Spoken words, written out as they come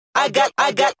got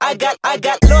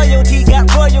loyalty,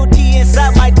 got royalty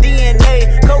inside my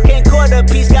DNA. Cocaine quarter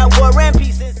piece, got war and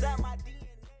peace inside my DNA.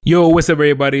 Yo, what's up,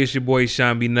 everybody? It's your boy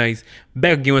Sean B Nice,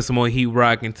 back again with some more Heat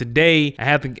Rock. And today I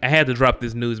had to drop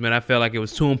this news, man. I felt like it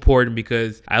was too important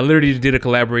because I literally just did a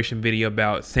collaboration video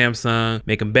about Samsung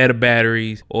making better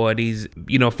batteries, or these,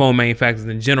 phone manufacturers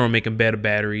in general making better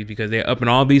batteries, because they're upping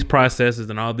all these processors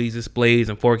and all these displays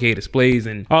and 4K displays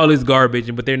and all this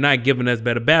garbage, but they're not giving us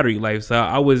better battery life. So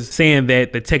I was saying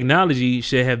that the technology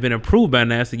should have been improved by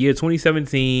now. So year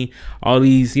 2017, all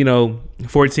these,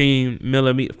 14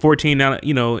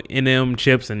 NM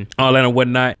chips and all that and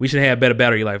whatnot, we should have better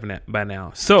battery life by now.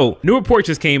 So new report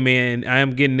just came in. I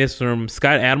am getting this from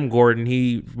Scott Adam Gordon.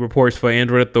 He reports for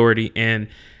Android Authority, and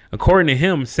according to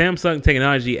him, Samsung's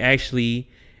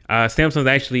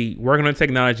actually working on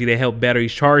technology that help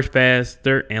batteries charge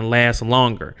faster and last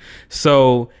longer.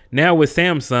 So now with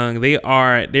Samsung,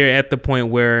 they're at the point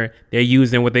where they're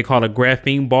using what they call a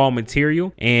graphene ball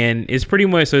material, and it's pretty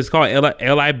much, so it's called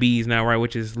LIBs now, right,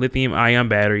 which is lithium ion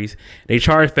batteries. They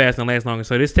charge faster and last longer.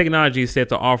 So this technology is set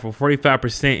to offer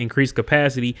 45% increased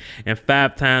capacity and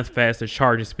 5 times faster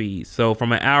charging speeds. So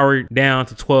from an hour down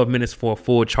to 12 minutes for a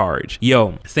full charge.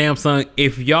 Yo, Samsung,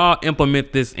 if y'all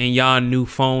implement this in y'all new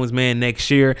phones, man, next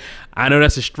year, I know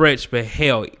that's a stretch, but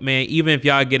hell, man, even if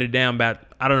y'all get it down about,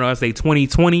 I don't know, I say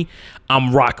 2020,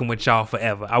 I'm rocking with y'all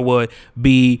forever. I would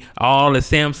be all the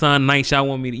Samsung nights y'all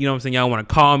want me to, y'all want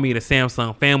to call me the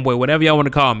Samsung fanboy, whatever y'all want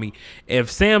to call me. If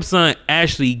Samsung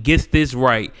actually gets this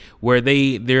right, where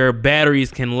their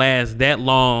batteries can last that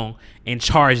long and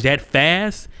charge that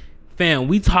fast, fam,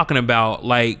 we talking about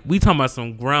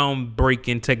some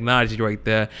groundbreaking technology right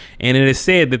there. And it is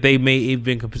said that they may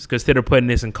even consider putting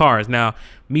this in cars. Now,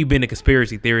 me being a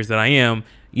conspiracy theorist that I am,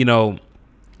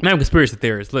 I'm a conspiracy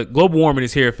theorist. Look, global warming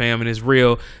is here, fam, and it's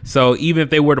real. So even if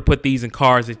they were to put these in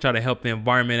cars and try to help the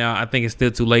environment out, I think it's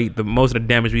still too late. Most of the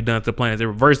damage we've done to the planet is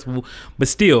irreversible. But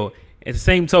still, at the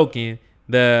same token,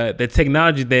 the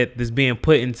technology that is being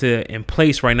put in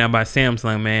place right now by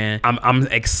Samsung, man, I'm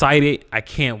excited. I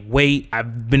can't wait. I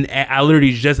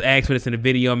literally just asked for this in the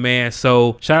video, man.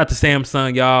 So shout out to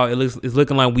Samsung, y'all. It's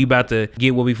looking like we about to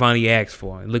get what we finally asked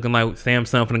for. It's looking like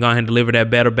Samsung finna go ahead and deliver that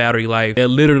better battery life. They're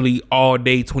literally all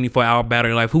day 24-hour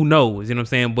battery life. Who knows? You know what I'm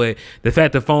saying? But the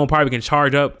fact the phone probably can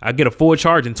charge up, I get a full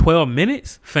charge in 12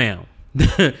 minutes, fam.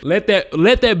 let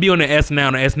that be on the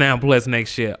S9 or S9 Plus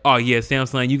next year. Oh yeah,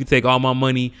 Samsung, you can take all my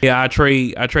money. Yeah, I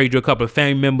trade you a couple of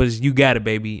family members. You got it,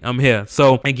 baby. I'm here.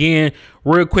 So again,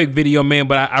 real quick video, man,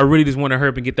 but I really just want to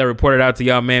hurry and get that reported out to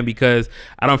y'all, man, because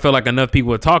I don't feel like enough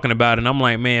people are talking about it. And I'm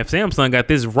like, man, if Samsung got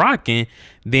this rocking,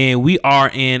 then we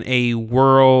are in a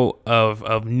world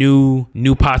of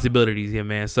new possibilities here,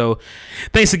 man. So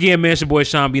thanks again, man. It's your boy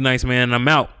Sean B Nice, man. I'm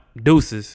out. Deuces.